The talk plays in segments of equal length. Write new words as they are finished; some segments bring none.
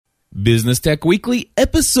Business Tech Weekly,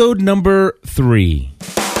 episode number 3.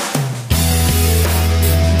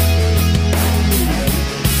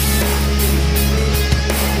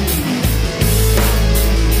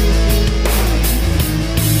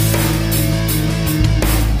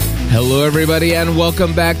 Hello, everybody, and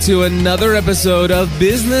welcome back to another episode of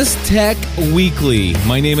Business Tech Weekly.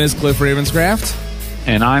 My name is Cliff Ravenscraft.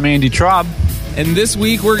 And I'm Andy Traub. And this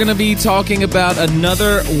week, we're going to be talking about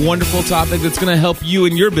another wonderful topic that's going to help you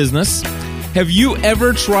in your business. Have you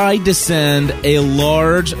ever tried to send a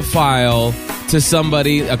large file to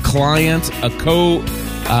somebody, a client, a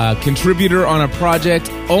contributor on a project,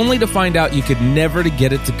 only to find out you could never to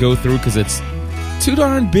get it to go through because it's too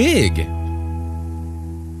darn big?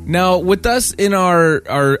 Now, with us in our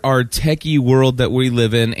techie world that we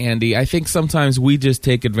live in, Andy, I think sometimes we just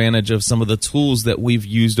take advantage of some of the tools that we've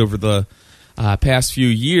used over the past few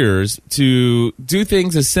years to do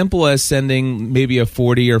things as simple as sending maybe a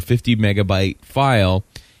 40 or 50 megabyte file.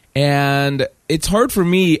 And it's hard for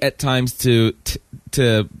me at times to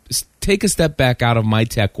take a step back out of my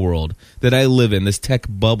tech world that I live in, this tech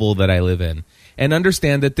bubble that I live in, and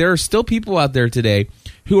understand that there are still people out there today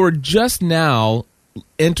who are just now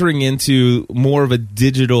entering into more of a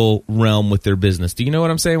digital realm with their business. Do you know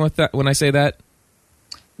what I'm saying with that when I say that?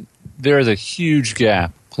 There is a huge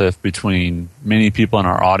gap, Cliff, between many people in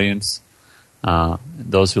our audience,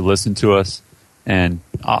 those who listen to us, and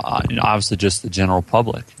obviously just the general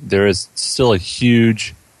public. There is still a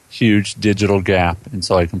huge digital gap, and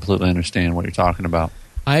so I completely understand what you're talking about.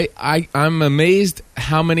 I'm amazed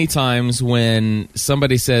how many times when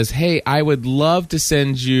somebody says, hey, I would love to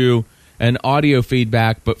send you an audio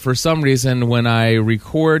feedback, but for some reason when I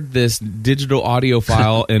record this digital audio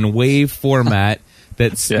file in WAV format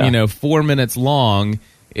that's 4 minutes long,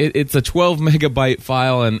 it's a 12 megabyte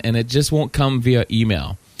file and it just won't come via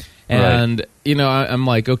email. And I'm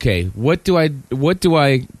like, okay, what do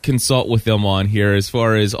I consult with them on here as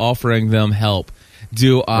far as offering them help?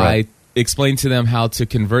 Do I explain to them how to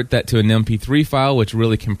convert that to an MP3 file, which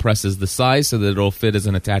really compresses the size so that it'll fit as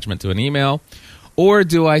an attachment to an email? Or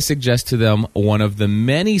do I suggest to them one of the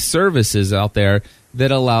many services out there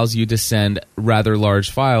that allows you to send rather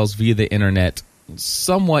large files via the internet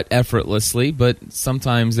somewhat effortlessly, but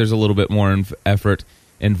sometimes there's a little bit more effort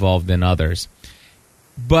involved than others?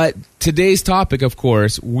 But today's topic, of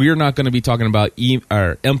course, we're not going to be talking about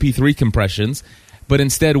MP3 compressions, but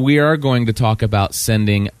instead we are going to talk about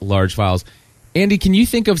sending large files. Andy, can you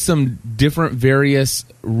think of some different various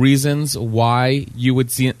reasons why you would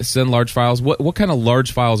send large files? What kind of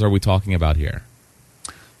large files are we talking about here?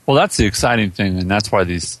 Well, that's the exciting thing, and that's why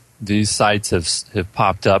these sites have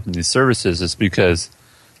popped up and these services, is because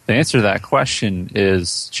the answer to that question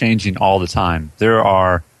is changing all the time. There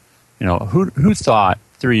are, who thought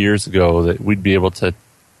 3 years ago that we'd be able to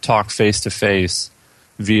talk face-to-face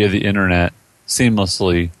via the internet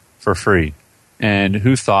seamlessly for free? And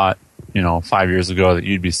who thought 5 years ago that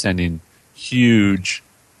you'd be sending huge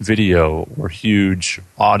video or huge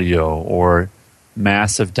audio or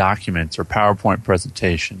massive documents or PowerPoint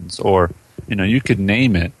presentations or, you could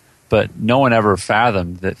name it, but no one ever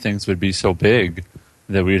fathomed that things would be so big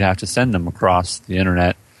that we'd have to send them across the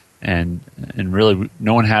internet. And really,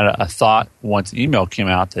 no one had a thought once email came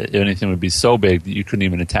out that anything would be so big that you couldn't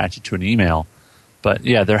even attach it to an email. But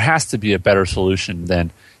yeah, there has to be a better solution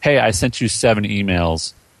than, hey, I sent you 7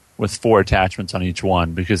 emails with 4 attachments on each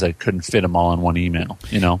one because I couldn't fit them all in one email,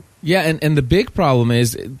 Yeah, and the big problem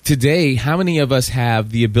is today, how many of us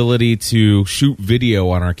have the ability to shoot video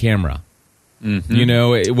on our camera?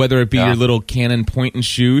 Mm-hmm. Whether it be your little Canon point and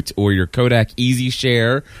shoot or your Kodak Easy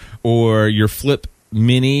Share or your Flip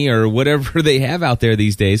Mini or whatever they have out there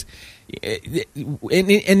these days.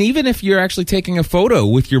 And even if you're actually taking a photo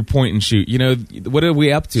with your point and shoot, what are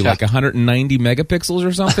we up to? Like 190 megapixels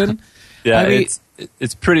or something? Yeah, I mean,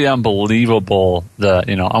 it's pretty unbelievable.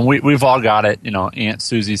 And we've all got it. Aunt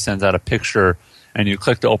Susie sends out a picture, and you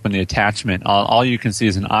click to open the attachment. All you can see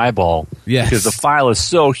is an eyeball. Yes. Because the file is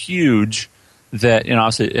so huge that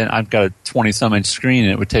obviously, and I've got a 20-some inch screen,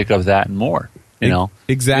 and it would take up that and more.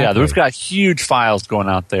 Exactly. Yeah, we've got huge files going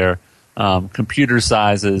out there. Computer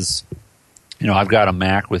sizes. I've got a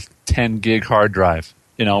Mac with 10 gig hard drive.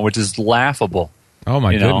 Which is laughable. Oh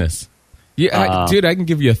my goodness. Yeah, dude, I can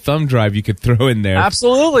give you a thumb drive you could throw in there.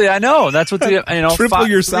 Absolutely, I know. That's what triple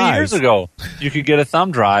your size. 3 years ago, you could get a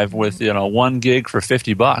thumb drive with 1 gig for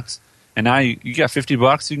 $50, and now you got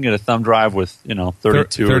 $50. You can get a thumb drive with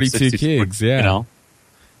 32 or 60 gigs. Yeah,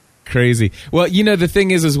 crazy. Well, the thing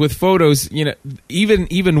is with photos,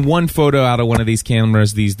 even one photo out of one of these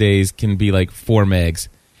cameras these days can be like 4 megs,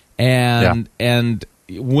 and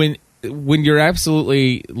when when you're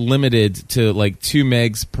absolutely limited to like 2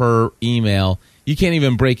 megs per email, you can't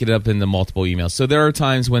even break it up into multiple emails. So there are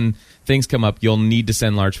times when things come up, you'll need to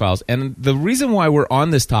send large files. And the reason why we're on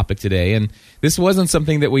this topic today, and this wasn't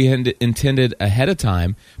something that we had intended ahead of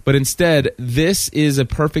time, but instead, this is a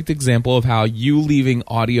perfect example of how you leaving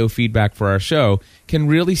audio feedback for our show can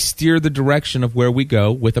really steer the direction of where we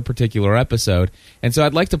go with a particular episode. And so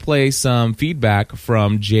I'd like to play some feedback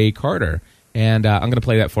from Jay Carter, and I'm going to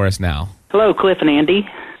play that for us now. Hello, Cliff and Andy.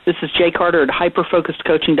 This is Jay Carter at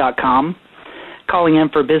hyperfocusedcoaching.com, calling in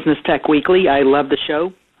for Business Tech Weekly. I love the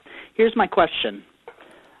show. Here's my question.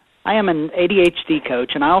 I am an ADHD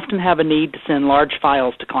coach, and I often have a need to send large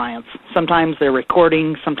files to clients. Sometimes they're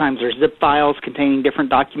recordings, sometimes they're zip files containing different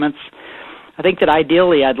documents. I think that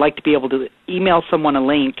ideally I'd like to be able to email someone a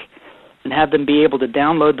link and have them be able to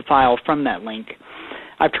download the file from that link.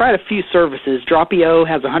 I've tried a few services. Drop.io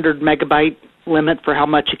has a 100 megabyte limit for how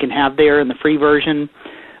much you can have there in the free version.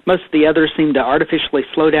 Most of the others seem to artificially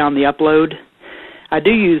slow down the upload. I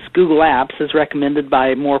do use Google Apps as recommended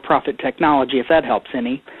by More Profit Technology, if that helps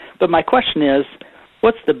any. But my question is,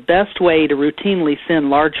 what's the best way to routinely send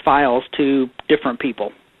large files to different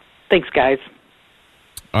people? Thanks, guys.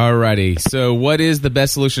 All righty. So what is the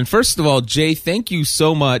best solution? First of all, Jay, thank you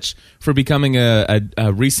so much for becoming a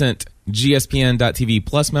recent GSPN.TV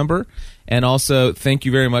Plus member. And also, thank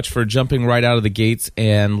you very much for jumping right out of the gates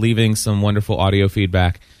and leaving some wonderful audio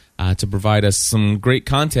feedback to provide us some great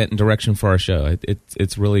content and direction for our show.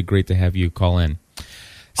 It's really great to have you call in.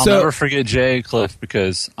 I'll never forget Jay, Cliff,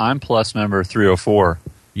 because I'm Plus member 304.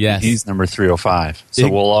 Yes. He's number 305. So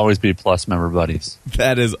we'll always be Plus member buddies.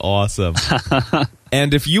 That is awesome.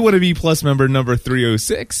 And if you want to be Plus member number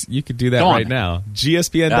 306, you could do that right now.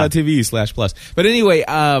 gspn.tv/plus. But anyway,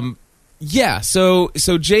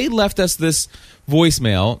 so Jay left us this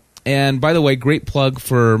voicemail. And by the way, great plug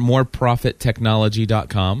for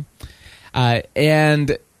moreprofittechnology.com.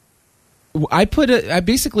 And I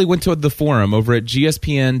basically went to the forum over at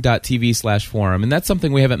gspn.tv/forum, and that's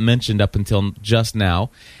something we haven't mentioned up until just now,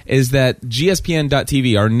 is that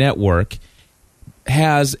gspn.tv, our network,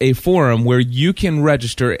 has a forum where you can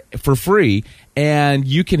register for free, and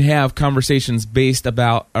you can have conversations based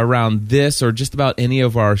around this or just about any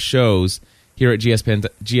of our shows here at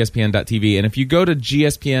gspn.tv. And if you go to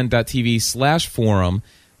gspn.tv/forum,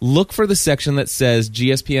 look for the section that says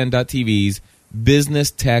gspn.tv's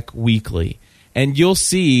Business Tech Weekly. And you'll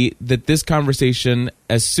see that this conversation,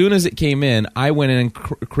 as soon as it came in, I went in and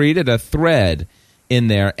created a thread in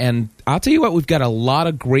there. And I'll tell you what, we've got a lot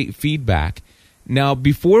of great feedback. Now,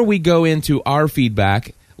 before we go into our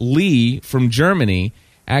feedback, Lee from Germany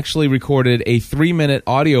actually recorded a 3-minute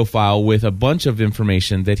audio file with a bunch of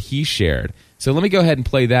information that he shared. So let me go ahead and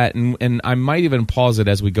play that, and I might even pause it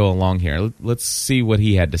as we go along here. Let's see what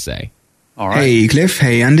he had to say. All right. Hey, Cliff.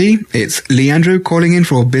 Hey, Andy. It's Leandro calling in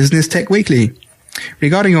for Business Tech Weekly.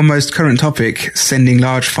 Regarding your most current topic, sending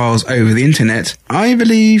large files over the internet, I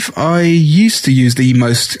believe I used to use the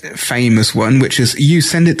most famous one, which is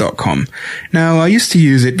yousendit.com. Now, I used to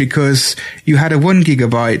use it because you had a 1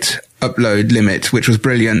 gigabyte upload limit, which was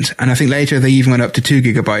brilliant. And I think later they even went up to 2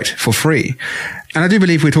 gigabyte for free. And I do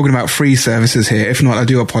believe we're talking about free services here. If not, I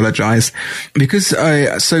do apologize. Because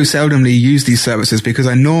I so seldomly use these services, because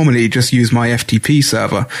I normally just use my FTP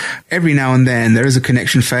server. Every now and then there is a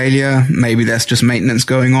connection failure. Maybe there's just maintenance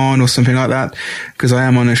going on or something like that. Because I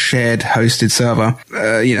am on a shared hosted server.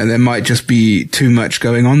 There might just be too much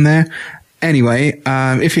going on there. Anyway,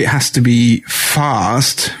 if it has to be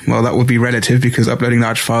fast, well, that would be relative because uploading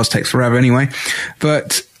large files takes forever anyway.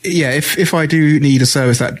 But yeah, if I do need a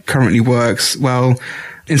service that currently works, well,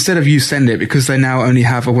 instead of YouSendIt, because they now only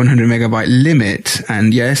have a 100 megabyte limit,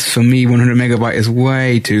 and yes, for me, 100 megabyte is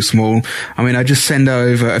way too small. I mean, I just send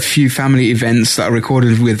over a few family events that are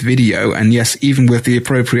recorded with video, and yes, even with the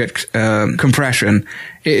appropriate compression,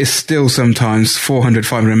 it is still sometimes 400,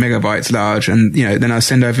 500 megabytes large, and then I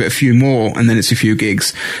send over a few more, and then it's a few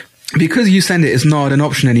gigs. Because YouSendIt is not an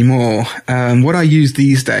option anymore, what I use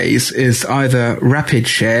these days is either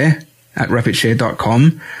RapidShare at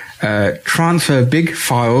rapidshare.com,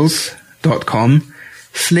 transferbigfiles.com,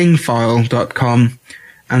 slingfile.com,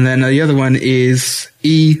 and then the other one is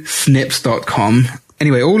esnips.com.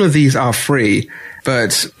 Anyway, all of these are free,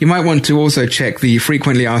 but you might want to also check the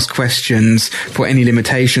frequently asked questions for any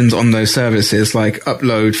limitations on those services, like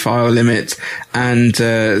upload file limit. And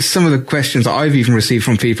some of the questions that I've even received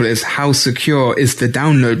from people is, how secure is the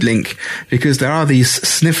download link? Because there are these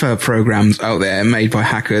sniffer programs out there made by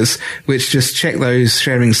hackers which just check those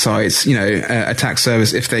sharing sites, attack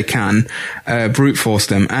service if they can, brute force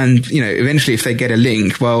them. And, eventually if they get a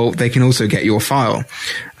link, well, they can also get your file.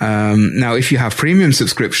 Now, if you have premium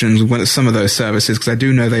subscriptions, some of those services, because I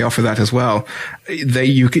do know they offer that as well,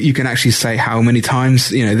 you can actually say how many times,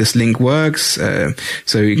 this link works.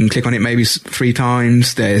 So you can click on it maybe 3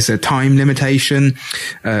 times. There's a time limitation.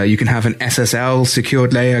 You can have an SSL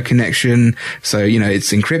secured layer connection. So,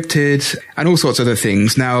 it's encrypted and all sorts of other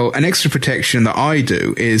things. Now, an extra protection that I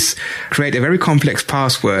do is create a very complex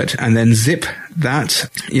password and then zip that,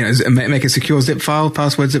 make a secure zip file,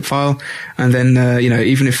 password zip file. And then,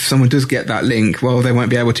 even if someone does get that link, well, they won't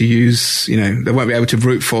be able to they won't be able to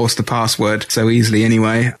brute force the password so easily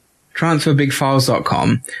anyway.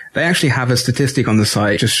 TransferBigFiles.com, they actually have a statistic on the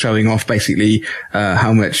site just showing off basically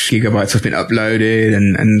how much gigabytes have been uploaded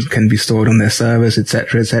and can be stored on their servers,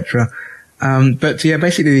 etc., etc. But yeah,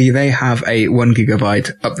 basically they have a 1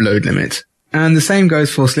 gigabyte upload limit. And the same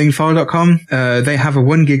goes for slingfile.com. They have a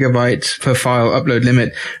 1 gigabyte per file upload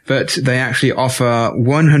limit, but they actually offer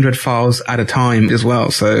 100 files at a time as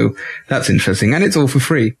well. So that's interesting. And it's all for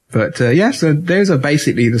free. But so those are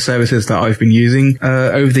basically the services that I've been using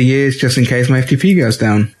over the years, just in case my FTP goes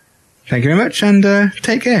down. Thank you very much, and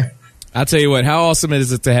take care. I'll tell you what, how awesome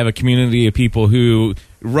is it to have a community of people who,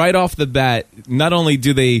 right off the bat, not only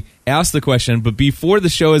do they ask the question, but before the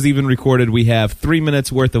show is even recorded, we have 3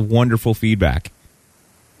 minutes worth of wonderful feedback.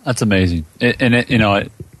 That's amazing. And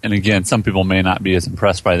again, some people may not be as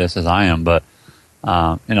impressed by this as I am, but,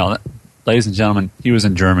 ladies and gentlemen, he was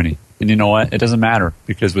in Germany. And you know what? It doesn't matter,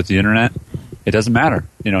 because with the internet, it doesn't matter.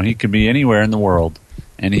 He could be anywhere in the world,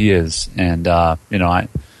 and he is. And,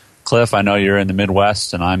 Cliff, I know you're in the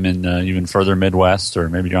Midwest, and I'm in even further Midwest, or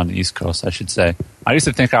maybe you're on the East Coast, I should say. I used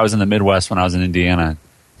to think I was in the Midwest when I was in Indiana.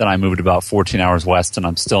 Then I moved about 14 hours west, and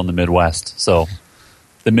I'm still in the Midwest. So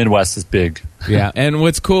the Midwest is big. Yeah, and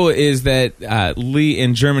what's cool is that Lee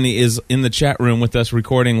in Germany is in the chat room with us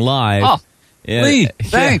recording live. Oh, Lee,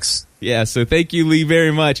 thanks. Yeah, so thank you, Lee,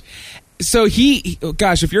 very much. So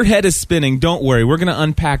if your head is spinning, don't worry. We're going to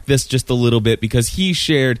unpack this just a little bit, because he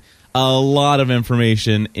shared a lot of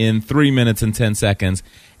information in 3 minutes and 10 seconds.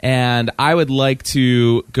 And I would like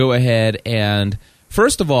to go ahead and,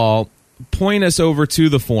 first of all, point us over to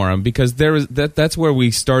the forum, because that's where we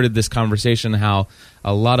started this conversation, how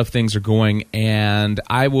a lot of things are going. And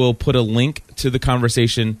I will put a link to the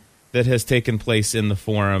conversation that has taken place in the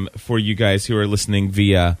forum for you guys who are listening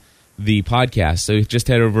via the podcast. So just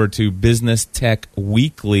head over to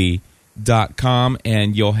businesstechweekly.com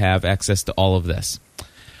and you'll have access to all of this.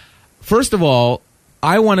 First of all,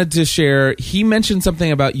 I wanted to share, he mentioned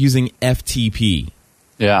something about using FTP.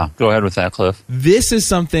 Yeah, go ahead with that, Cliff. This is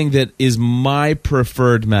something that is my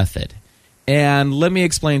preferred method. And let me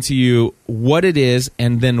explain to you what it is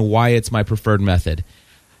and then why it's my preferred method.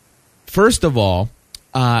 First of all,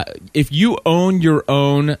 if you own your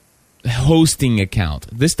own hosting account,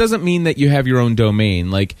 this doesn't mean that you have your own domain.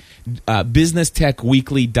 Like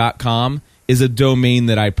businesstechweekly.com is a domain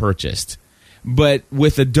that I purchased. But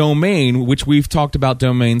with a domain, which we've talked about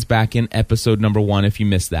domains back in episode number 1, if you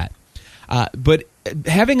missed that. But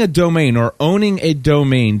having a domain or owning a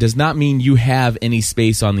domain does not mean you have any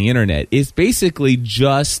space on the internet. It's basically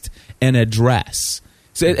just an address.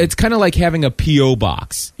 So it's kind of like having a P.O.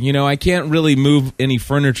 box. I can't really move any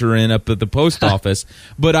furniture in up at the post office,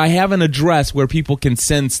 but I have an address where people can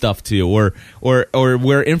send stuff to, or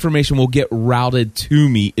where information will get routed to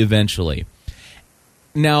me eventually.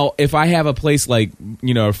 Now, if I have a place like,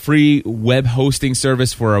 a free web hosting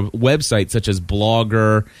service for a website such as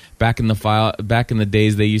Blogger, back in the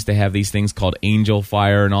days they used to have these things called Angel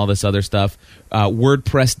Fire and all this other stuff.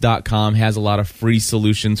 WordPress.com has a lot of free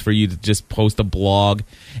solutions for you to just post a blog,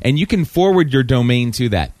 and you can forward your domain to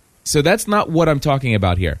that. So that's not what I'm talking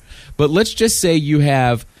about here. But let's just say you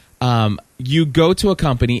have you go to a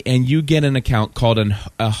company and you get an account called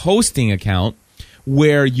a hosting account,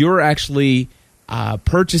 where you're actually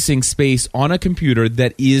purchasing space on a computer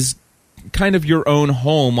that is kind of your own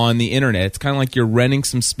home on the internet. It's kind of like you're renting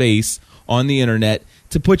some space on the internet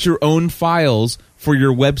to put your own files for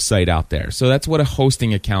your website out there. So that's what a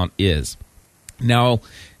hosting account is. Now,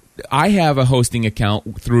 I have a hosting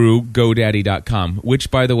account through GoDaddy.com,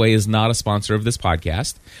 which, by the way, is not a sponsor of this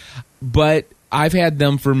podcast, but I've had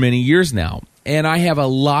them for many years now. And I have a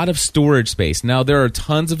lot of storage space. Now, there are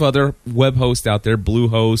tons of other web hosts out there,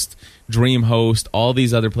 Bluehost, DreamHost, all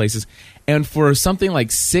these other places. And for something like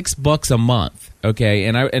 $6 a month, okay,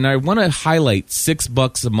 and I want to highlight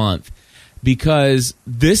 $6 a month, because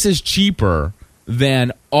this is cheaper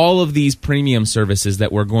than all of these premium services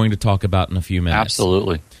that we're going to talk about in a few minutes.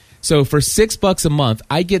 Absolutely. So for $6 a month,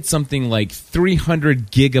 I get something like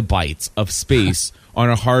 300 gigabytes of space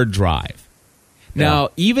on a hard drive. Now,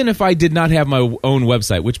 even if I did not have my own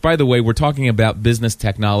website, which, by the way, we're talking about business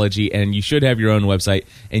technology, and you should have your own website,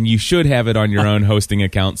 and you should have it on your own hosting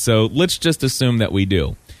account. So let's just assume that we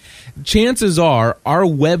do. Chances are our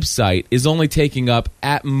website is only taking up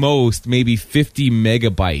at most maybe 50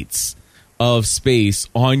 megabytes of space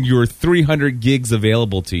on your 300 gigs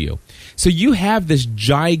available to you. So you have this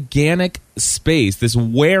gigantic space, this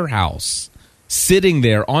warehouse sitting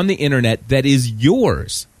there on the internet that is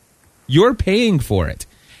yours. You're paying for it.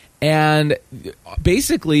 And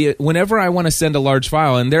basically, whenever I want to send a large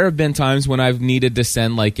file, and there have been times when I've needed to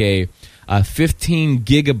send like a 15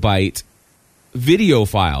 gigabyte video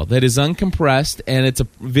file that is uncompressed, and it's a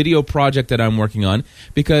video project that I'm working on,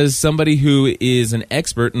 because somebody who is an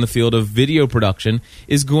expert in the field of video production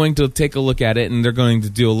is going to take a look at it, and they're going to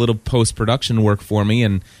do a little post-production work for me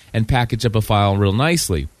and package up a file real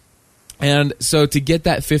nicely. And so to get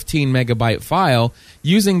that 15 megabyte file,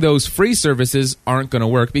 using those free services aren't going to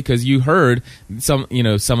work, because you heard some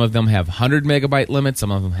of them have 100 megabyte limits,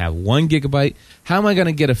 some of them have 1 gigabyte. How am I going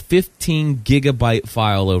to get a 15 gigabyte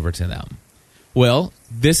file over to them? Well,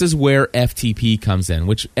 this is where FTP comes in,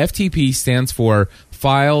 which FTP stands for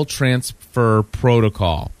File Transfer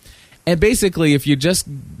Protocol. And basically, if you just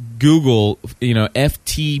Google,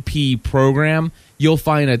 FTP program, you'll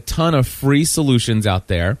find a ton of free solutions out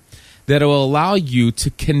there that will allow you to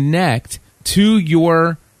connect to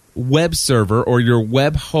your web server or your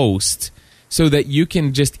web host so that you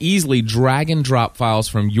can just easily drag and drop files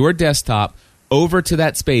from your desktop over to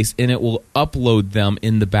that space, and it will upload them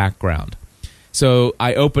in the background. So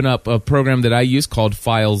I open up a program that I use called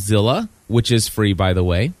FileZilla, which is free, by the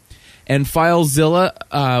way. And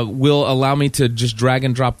FileZilla will allow me to just drag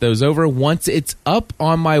and drop those over. Once it's up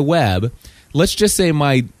on my web, let's just say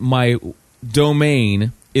my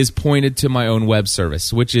domain is pointed to my own web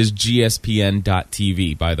service, which is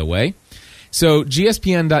gspn.tv, by the way. So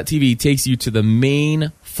gspn.tv takes you to the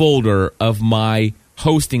main folder of my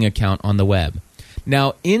hosting account on the web.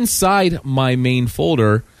 Now, inside my main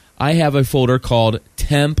folder, I have a folder called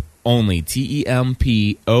Temp Only,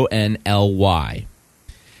 TEMPONLY.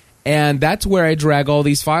 And that's where I drag all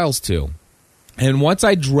these files to. And once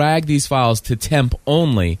I drag these files to Temp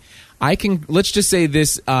Only, I can, let's just say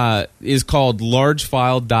this is called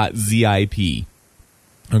largefile.zip.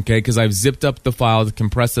 Okay, because I've zipped up the file,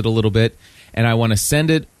 compressed it a little bit, and I want to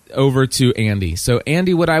send it over to Andy. So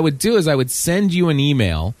Andy, what I would do is I would send you an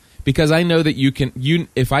email, because I know that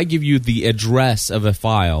if I give you the address of a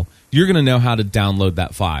file, you're going to know how to download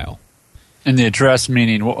that file. And the address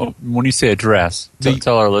meaning, when you say address,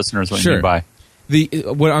 tell our listeners what you mean by.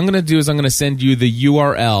 What I'm going to do is I'm going to send you the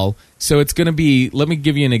URL. So it's going to be, let me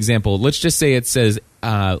give you an example. Let's just say it says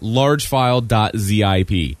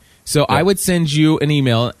largefile.zip. So I would send you an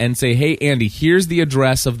email and say, hey, Andy, here's the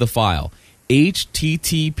address of the file.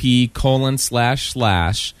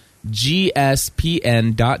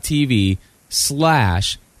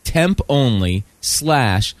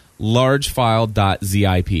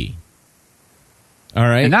 All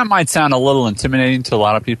right. And that might sound a little intimidating to a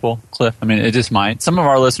lot of people, Cliff. I mean, it just might. Some of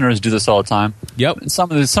our listeners do this all the time. Yep. And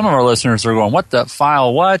some of our listeners are going, what the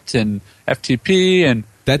file, what? And FTP and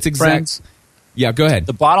that's exact. Yeah, go ahead.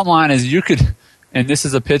 The bottom line is you could, and this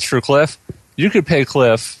is a pitch for Cliff, you could pay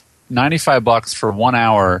Cliff $95 for 1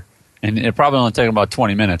 hour, and it probably only take about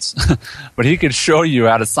 20 minutes. But he could show you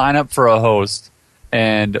how to sign up for a host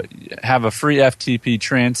and have a free FTP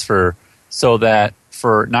transfer so that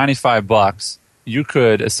for $95, you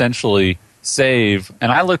could essentially save.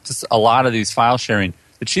 And I looked at a lot of these file sharing.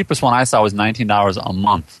 The cheapest one I saw was $19 a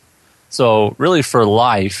month. So really for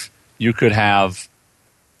life, you could have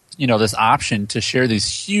this option to share these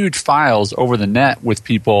huge files over the net with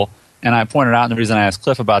people. And I pointed out, and the reason I asked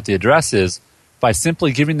Cliff about the address is by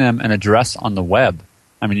simply giving them an address on the web.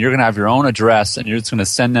 I mean, you're going to have your own address, and you're just going to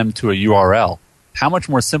send them to a URL. How much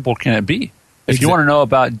more simple can it be? If you want to know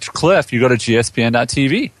about Cliff, you go to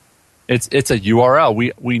gspn.tv. It's a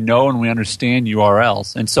URL. We know and we understand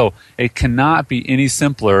URLs. And so it cannot be any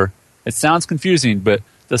simpler. It sounds confusing, but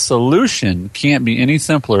the solution can't be any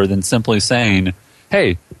simpler than simply saying,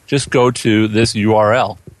 hey, just go to this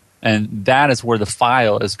URL. And that is where the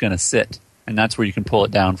file is going to sit. And that's where you can pull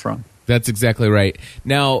it down from. That's exactly right.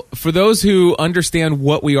 Now, for those who understand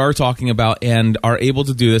what we are talking about and are able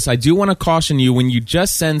to do this, I do want to caution you, when you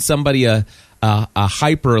just send somebody a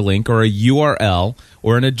hyperlink or a URL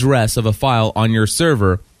or an address of a file on your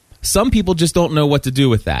server, some people just don't know what to do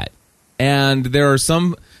with that. And there are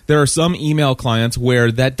some email clients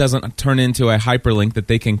where that doesn't turn into a hyperlink that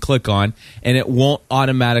they can click on, and it won't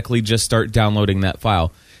automatically just start downloading that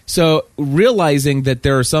file. So realizing that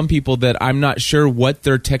there are some people that I'm not sure what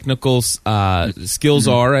their technical skills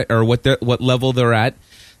are or what level they're at.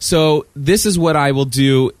 So this is what I will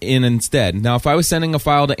do instead. Now, if I was sending a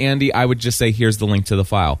file to Andy, I would just say, here's the link to the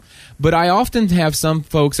file. But I often have some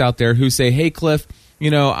folks out there who say, hey, Cliff,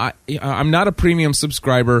 I'm not a premium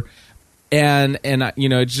subscriber, and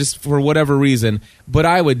just for whatever reason, but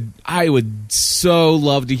I would so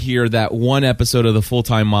love to hear that one episode of the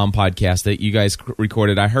Full-Time Mom podcast that you guys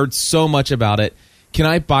recorded. I heard so much about it. Can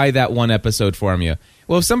I buy that one episode from you?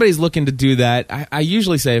 Well, if somebody's looking to do that, I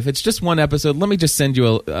usually say, if it's just one episode, let me just send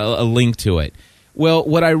you a link to it. Well,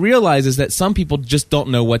 what I realize is that some people just don't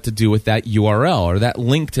know what to do with that URL or that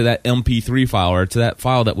link to that MP3 file or to that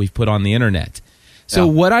file that we've put on the internet. So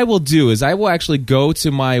what I will do is I will actually go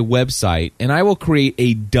to my website and I will create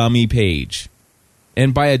a dummy page.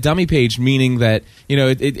 And by a dummy page, meaning that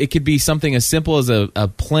it could be something as simple as a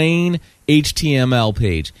plain HTML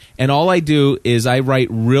page. And all I do is I write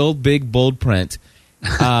real big bold print,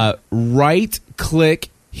 right click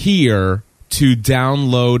here to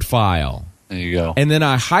download file. There you go. And then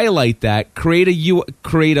I highlight that, create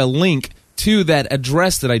a link to that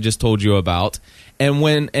address that I just told you about,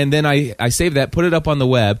 and then I save that, put it up on the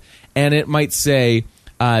web, and it might say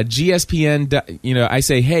GSPN. I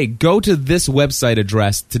say, hey, go to this website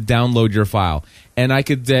address to download your file, and I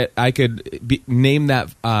could name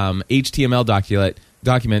that HTML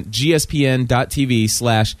document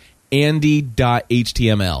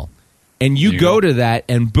gspn.tv/andy.html. And you go to that,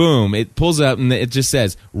 and boom, it pulls up, and it just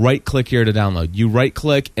says, right-click here to download. You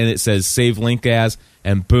right-click, and it says save link as,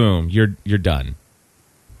 and boom, you're done.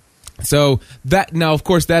 So that now, of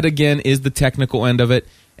course, that again is the technical end of it.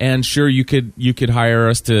 And sure, you could hire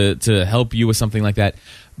us to help you with something like that.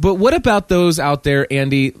 But what about those out there,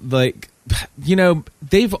 Andy? Like,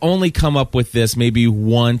 they've only come up with this maybe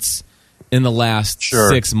once in the last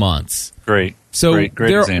 6 months. Great. So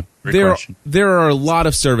great example. Great question. There are a lot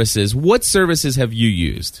of services. What services have you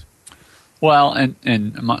used? Well, and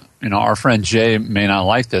our friend Jay may not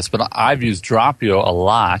like this, but I've used Dropio a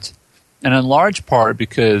lot, and in large part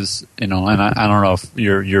because and I don't know if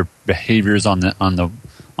your behaviors on the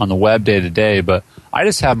web day to day, but I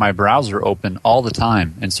just have my browser open all the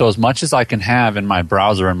time, and so as much as I can have in my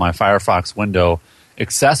browser in my Firefox window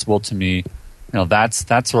accessible to me, that's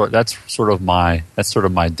sort of my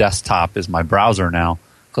desktop is my browser now,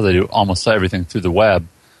 because I do almost everything through the web.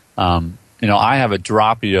 I have a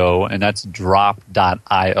Dropio, and that's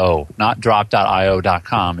drop.io, not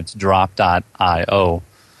drop.io.com. It's drop.io.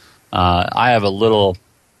 I have a little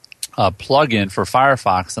plug-in for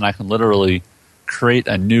Firefox, and I can literally create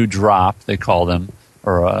a new drop, they call them,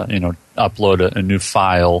 or upload a new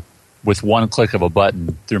file with one click of a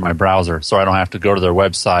button through my browser, so I don't have to go to their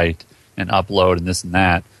website and upload and this and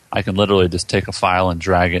that. I can literally just take a file and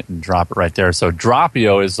drag it and drop it right there. So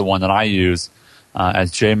Dropio is the one that I use.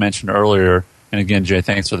 As Jay mentioned earlier, and again, Jay,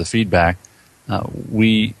 thanks for the feedback.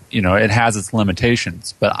 It has its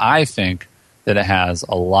limitations, but I think that it has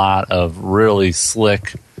a lot of really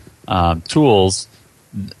slick tools,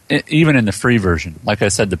 even in the free version. Like I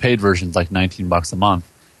said, the paid version is like $19 a month.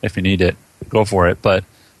 If you need it, go for it. But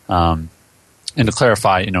and to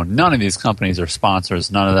clarify, none of these companies are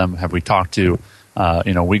sponsors. None of them have we talked to.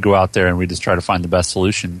 We go out there and we just try to find the best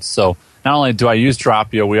solutions. So not only do I use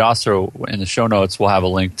Dropio, we also, in the show notes, we'll have a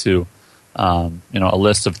link to, a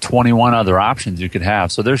list of 21 other options you could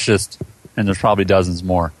have. So there's probably dozens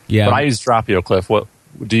more. Yeah. But I use Dropio, Cliff. What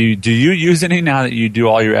do you use any now that you do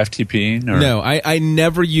all your FTPing? Or? No, I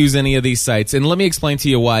never use any of these sites, and let me explain to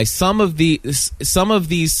you why. Some of these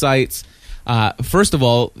sites. First of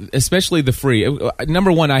all, especially the free.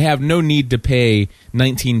 Number one, I have no need to pay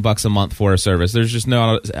 $19 a month for a service. There's just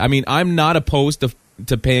no. I mean, I'm not opposed to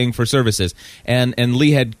paying for services, and Lee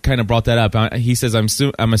had kind of brought that up. He says I'm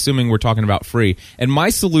assuming we're talking about free, and my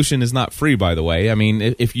solution is not free, by the way. I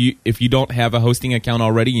mean, if you don't have a hosting account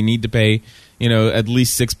already, you need to pay at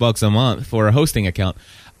least $6 a month for a hosting account.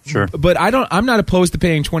 Sure, but I'm not opposed to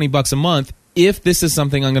paying $20 a month if this is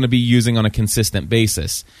something I'm going to be using on a consistent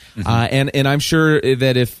basis. Mm-hmm. And I'm sure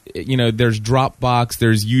that if there's Dropbox,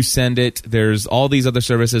 there's YouSendIt, there's all these other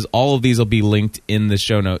services, all of these will be linked in the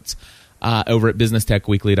show notes over at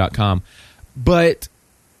businesstechweekly.com. But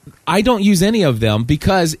I don't use any of them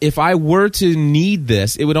because if I were to need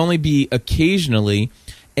this, it would only be occasionally,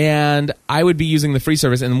 and I would be using the free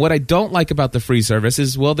service. And what I don't like about the free service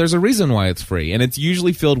is, well, there's a reason why it's free, and it's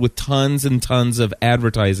usually filled with tons and tons of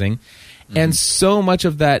advertising. Mm-hmm. And so much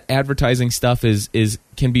of that advertising stuff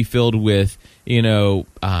can be filled with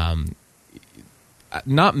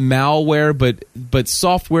not malware, but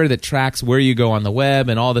software that tracks where you go on the web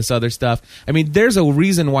and all this other stuff. I mean, there's a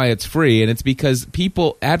reason why it's free, and it's because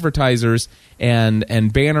advertisers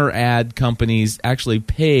and banner ad companies actually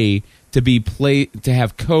pay to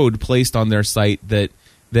have code placed on their site that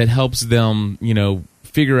helps them,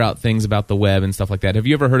 figure out things about the web and stuff like that. Have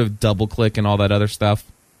you ever heard of DoubleClick and all that other stuff?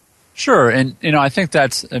 Sure, and I think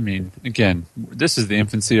again, this is the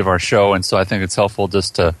infancy of our show, and so I think it's helpful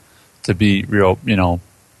just to be real,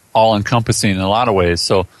 all-encompassing in a lot of ways.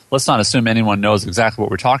 So let's not assume anyone knows exactly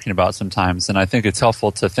what we're talking about sometimes, and I think it's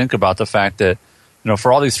helpful to think about the fact that,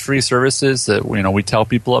 for all these free services that, we tell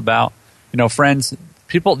people about, friends,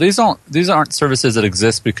 people, these aren't services that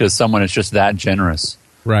exist because someone is just that generous.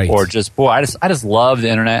 Right. Or just, I just love the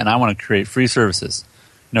internet and I want to create free services.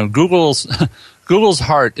 Google's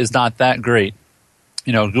heart is not that great.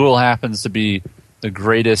 Google happens to be the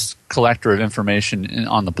greatest collector of information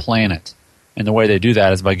on the planet. And the way they do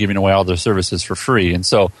that is by giving away all their services for free. And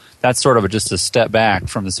so that's sort of just a step back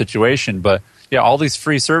from the situation. But yeah, all these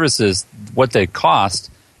free services, what they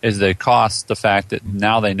cost is they cost the fact that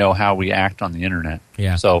now they know how we act on the internet.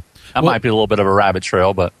 Yeah. So that might be a little bit of a rabbit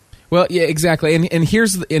trail, but. Well, yeah, exactly,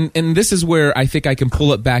 and this is where I think I can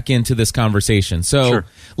pull it back into this conversation. So Sure.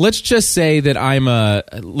 let's just say that I'm the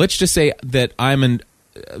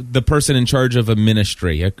person in charge of a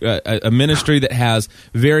ministry, a ministry that has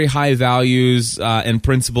very high values and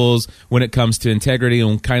principles when it comes to integrity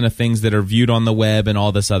and kind of things that are viewed on the web and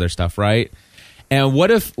all this other stuff, right? And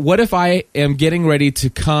what if I am getting ready to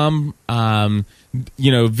come,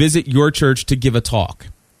 visit your church to give a talk?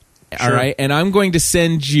 Sure. All right, and I'm going to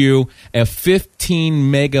send you a 15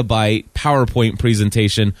 megabyte PowerPoint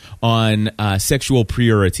presentation on sexual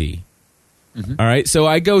purity. Mm-hmm. All right, so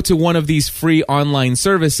I go to one of these free online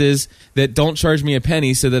services that don't charge me a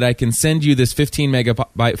penny so that I can send you this 15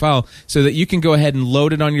 megabyte file so that you can go ahead and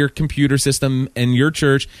load it on your computer system in your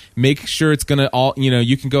church, make sure it's going to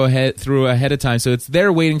you can go ahead of time. So it's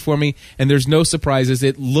there waiting for me and there's no surprises.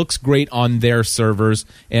 It looks great on their servers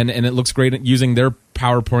and it looks great using their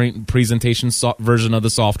PowerPoint presentation version of the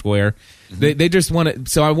software. Mm-hmm. They just want to,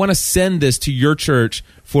 so I want to send this to your church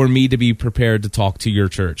for me to be prepared to talk to your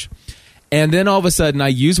church. And then all of a sudden, I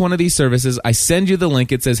use one of these services. I send you the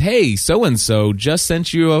link. It says, "Hey, so and so just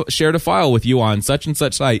shared a file with you on such and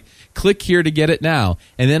such site. Click here to get it now."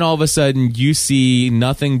 And then all of a sudden, you see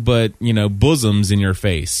nothing but bosoms in your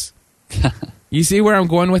face. You see where I'm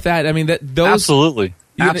going with that? I mean, those absolutely.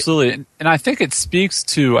 And I think it speaks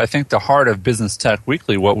to the heart of Business Tech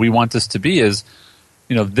Weekly. What we want this to be is,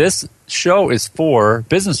 this show is for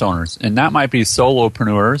business owners, and that might be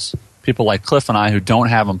solopreneurs. People like Cliff and I who don't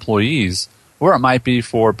have employees, or it might be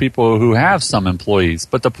for people who have some employees.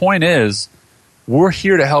 But the point is, we're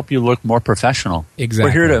here to help you look more professional. Exactly.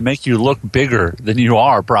 We're here to make you look bigger than you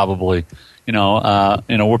are probably.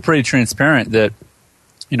 We're pretty transparent that,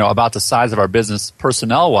 about the size of our business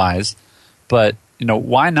personnel-wise, but,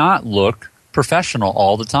 why not look professional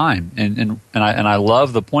all the time? And I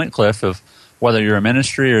love the point, Cliff, of whether you're a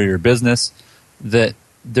ministry or you're a business, that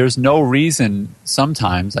there's no reason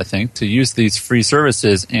sometimes, I think, to use these free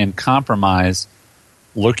services and compromise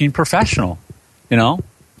looking professional,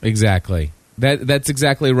 Exactly. That's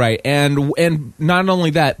exactly right. And not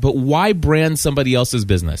only that, but why brand somebody else's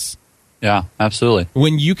business? Yeah, absolutely.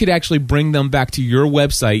 When you could actually bring them back to your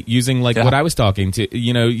website using what I was talking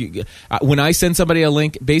to, when I send somebody a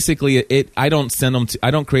link, basically I don't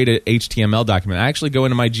create an HTML document. I actually go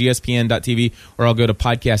into my gspn.tv or I'll go to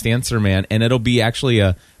Podcast Answer Man and it'll be actually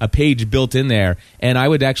a page built in there. And I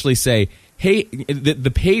would actually say, hey,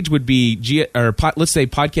 the page would be, let's say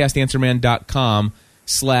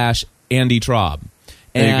podcastanswerman.com/Andy Traub.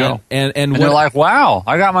 There you go. And they're like, wow,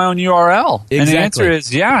 I got my own URL. Exactly. And the answer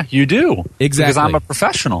is, yeah, you do. Exactly. Because I'm a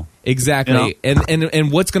professional. Exactly.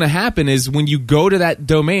 And what's going to happen is when you go to that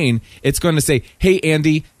domain, it's going to say, "Hey,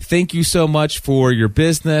 Andy, thank you so much for your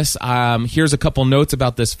business. Here's a couple notes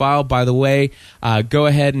about this file. By the way, go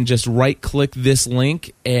ahead and just right-click this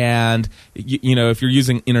link. And, if you're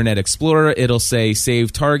using Internet Explorer, it'll say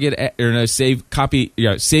save target or save copy,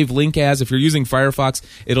 save link as. If you're using Firefox,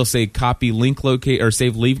 it'll say copy link locate or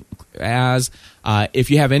save link as.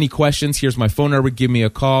 If you have any questions, here's my phone number. Give me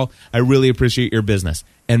a call. I really appreciate your business."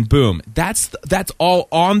 And boom, that's all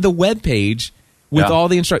on the web page with all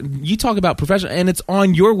the instructions. You talk about professional, and it's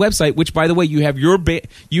on your website. Which, by the way, you have your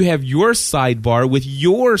sidebar with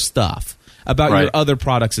your stuff about your other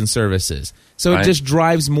products and services. So it just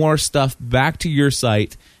drives more stuff back to your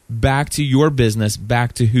site, back to your business,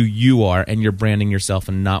 back to who you are, and you're branding yourself,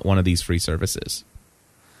 and not one of these free services.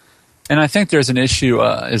 And I think there's an issue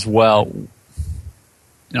as well.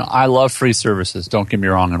 I love free services. Don't get me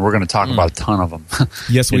wrong, and we're going to talk about a ton of them.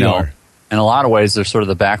 Yes, we are. In a lot of ways, they're sort of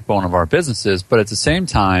the backbone of our businesses. But at the same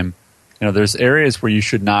time, there's areas where you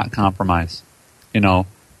should not compromise.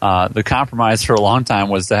 The compromise for a long time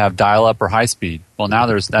was to have dial-up or high-speed. Well, now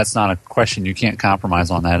that's not a question. You can't compromise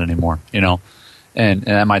on that anymore. And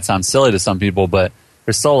that might sound silly to some people, but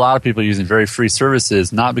there's still a lot of people using very free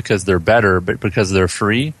services, not because they're better, but because they're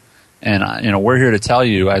free. And we're here to tell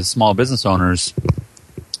you, as small business owners,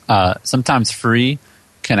 sometimes free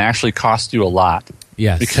can actually cost you a lot.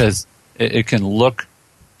 Yes, because it can look,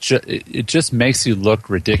 it just makes you look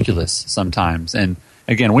ridiculous sometimes. And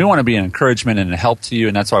again, we want to be an encouragement and a help to you,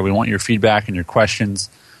 and that's why we want your feedback and your questions.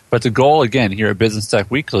 But the goal, again, here at Business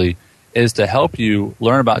Tech Weekly is to help you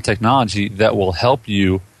learn about technology that will help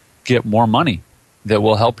you get more money, that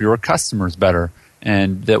will help your customers better,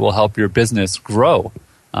 and that will help your business grow.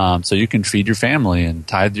 So you can feed your family and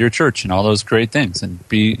tithe to your church and all those great things, and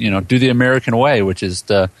do the American way, which is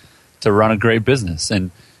to run a great business.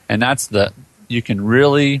 And that's you can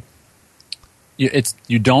really,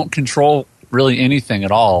 you don't control really anything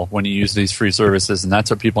at all when you use these free services, and that's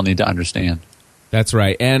what people need to understand. That's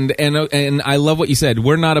right. And I love what you said.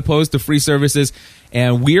 We're not opposed to free services,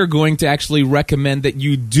 and we are going to actually recommend that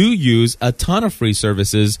you do use a ton of free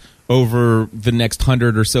services over the next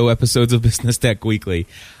 100 or so episodes of Business Tech Weekly.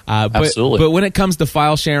 Absolutely. But when it comes to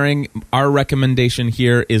file sharing, our recommendation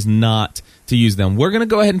here is not to use them. We're going to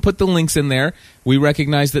go ahead and put the links in there. We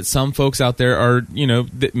recognize that some folks out there are,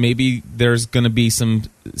 that maybe there's going to be some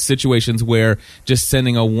situations where just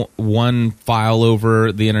sending one file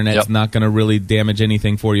over the internet is not going to really damage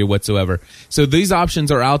anything for you whatsoever. So these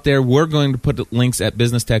options are out there. We're going to put links at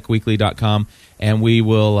businesstechweekly.com, and we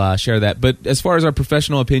will share that. But as far as our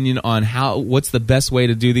professional opinion on what's the best way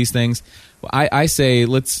to do these things, I say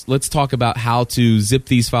let's talk about how to zip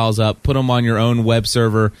these files up, put them on your own web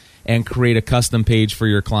server, and create a custom page for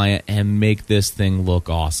your client and make this thing look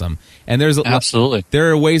awesome. And absolutely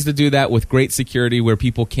there are ways to do that with great security where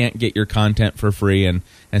people can't get your content for free and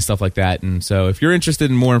stuff like that. And so if you're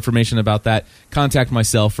interested in more information about that, contact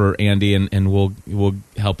myself or Andy, and we'll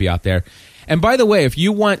help you out there. And by the way, if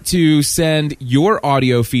you want to send your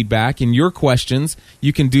audio feedback and your questions,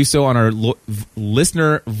 you can do so on our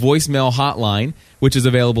listener voicemail hotline, which is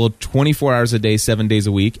available 24 hours a day, 7 days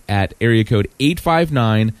a week at area code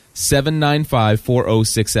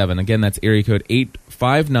 859-795-4067. Again, that's area code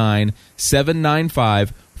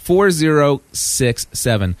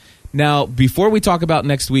 859-795-4067. Now, before we talk about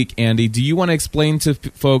next week, Andy, do you want to explain to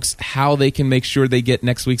folks how they can make sure they get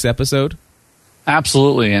next week's episode?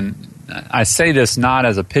 Absolutely, and I say this not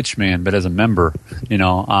as a pitch man, but as a member.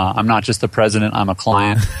 I'm not just the president; I'm a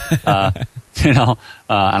client. And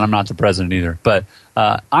I'm not the president either. But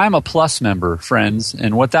I'm a Plus member, friends,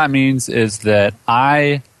 and what that means is that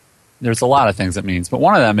there's a lot of things it means, but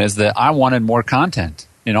one of them is that I wanted more content.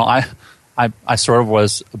 I sort of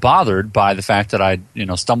was bothered by the fact that I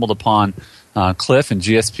stumbled upon Cliff and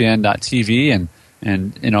GSPN.TV and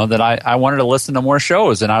that I wanted to listen to more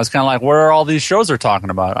shows, and I was kind of like, where are all these shows they're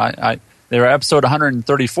talking about? They were episode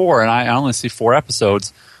 134, and I only see 4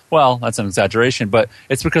 episodes. Well, that's an exaggeration, but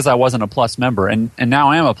it's because I wasn't a Plus member, and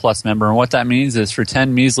now I am a Plus member, and what that means is for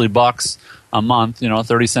 10 measly bucks a month,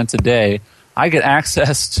 30 cents a day, I get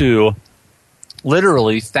access to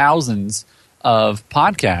literally thousands of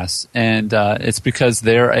podcasts, and it's because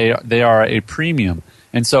they are a premium.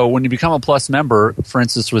 And so when you become a Plus member, for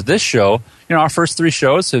instance, with this show, our first 3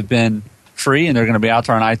 shows have been free, and they're going to be out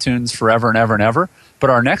there on iTunes forever and ever and ever. But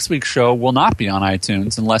our next week's show will not be on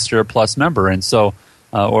iTunes unless you're a Plus member. And so,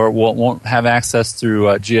 or won't have access through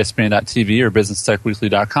GSPN.TV or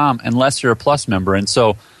BusinessTechWeekly.com unless you're a Plus member. And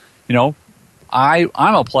so, I'm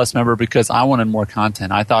a Plus member because I wanted more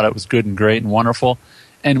content. I thought it was good and great and wonderful.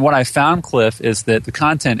 And what I found, Cliff, is that the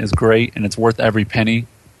content is great and it's worth every penny.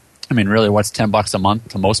 I mean, really, what's $10 a month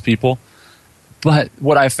to most people? But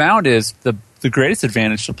what I found is the greatest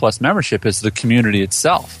advantage to Plus membership is the community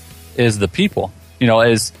itself, is the people,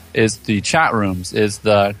 is the chat rooms, is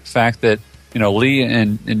the fact that, Lee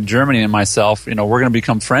in Germany and myself, we're going to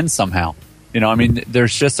become friends somehow.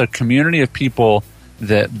 There's just a community of people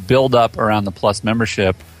that build up around the Plus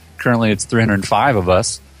membership. Currently, it's 305 of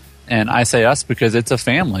us. And I say us because it's a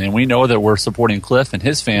family, and we know that we're supporting Cliff and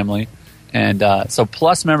his family. And so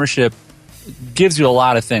Plus membership gives you a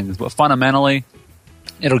lot of things, but fundamentally,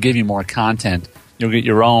 it'll give you more content. You'll get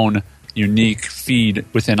your own unique feed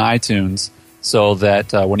within iTunes, so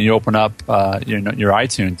that when you open up your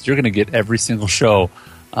iTunes, you're going to get every single show,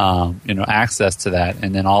 access to that.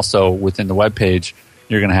 And then also within the webpage,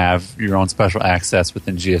 you're going to have your own special access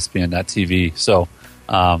within GSPN.TV. So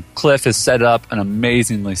Cliff has set up an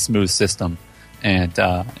amazingly smooth system, and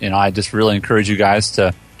I just really encourage you guys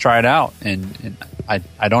to try it out. And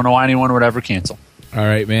I don't know why anyone would ever cancel. All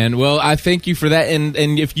right, man. Well, I thank you for that. And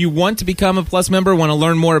if you want to become a Plus member, want to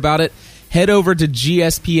learn more about it, head over to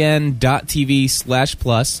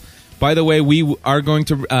gspn.tv/plus. By the way, we are going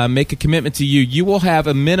to make a commitment to you. You will have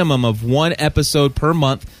a minimum of 1 episode per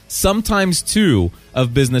month, sometimes 2,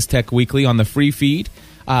 of Business Tech Weekly on the free feed.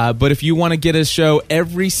 But if you want to get a show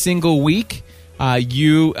every single week,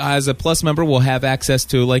 you, as a Plus member, will have access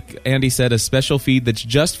to, like Andy said, a special feed that's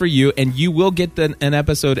just for you, and you will get an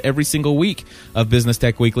episode every single week of Business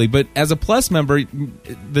Tech Weekly. But as a Plus member,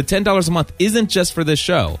 the $10 a month isn't just for this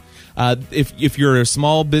show. If you're a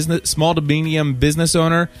small to medium business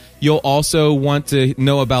owner, you'll also want to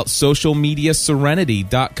know about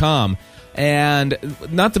socialmediaserenity.com. And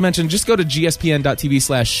not to mention, just go to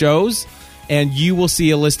gspn.tv/shows, and you will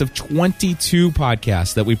see a list of 22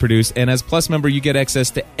 podcasts that we produce. And as Plus member, you get access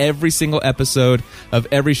to every single episode of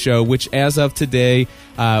every show, which as of today,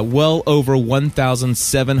 well over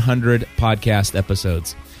 1,700 podcast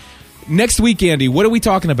episodes. Next week, Andy, what are we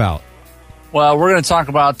talking about? Well, we're going to talk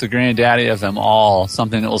about the granddaddy of them all,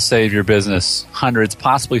 something that will save your business hundreds,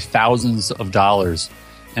 possibly thousands of dollars,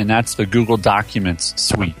 and that's the Google Documents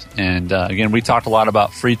suite. And again, we talked a lot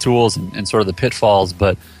about free tools and sort of the pitfalls,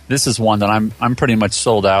 but this is one that I'm pretty much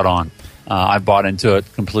sold out on. I've bought into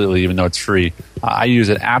it completely, even though it's free. I use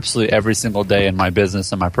it absolutely every single day in my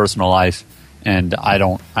business and my personal life, and I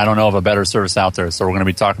don't know of a better service out there. So we're going to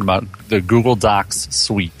be talking about the Google Docs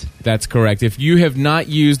suite. That's correct. If you have not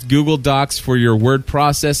used Google Docs for your word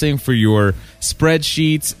processing, for your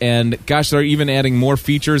spreadsheets, and gosh, they're even adding more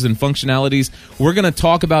features and functionalities, we're going to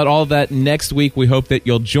talk about all of that next week. We hope that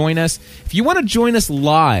you'll join us. If you want to join us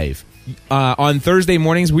live on Thursday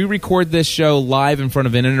mornings, we record this show live in front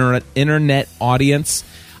of an internet audience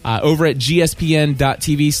over at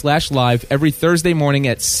gspn.tv/live every Thursday morning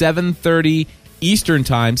at 7:30 Eastern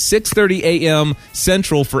Time, 6:30 a.m.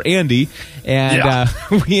 Central for Andy. And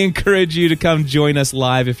we encourage you to come join us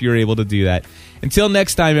live if you're able to do that. Until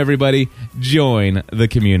next time, everybody, join the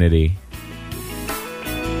community.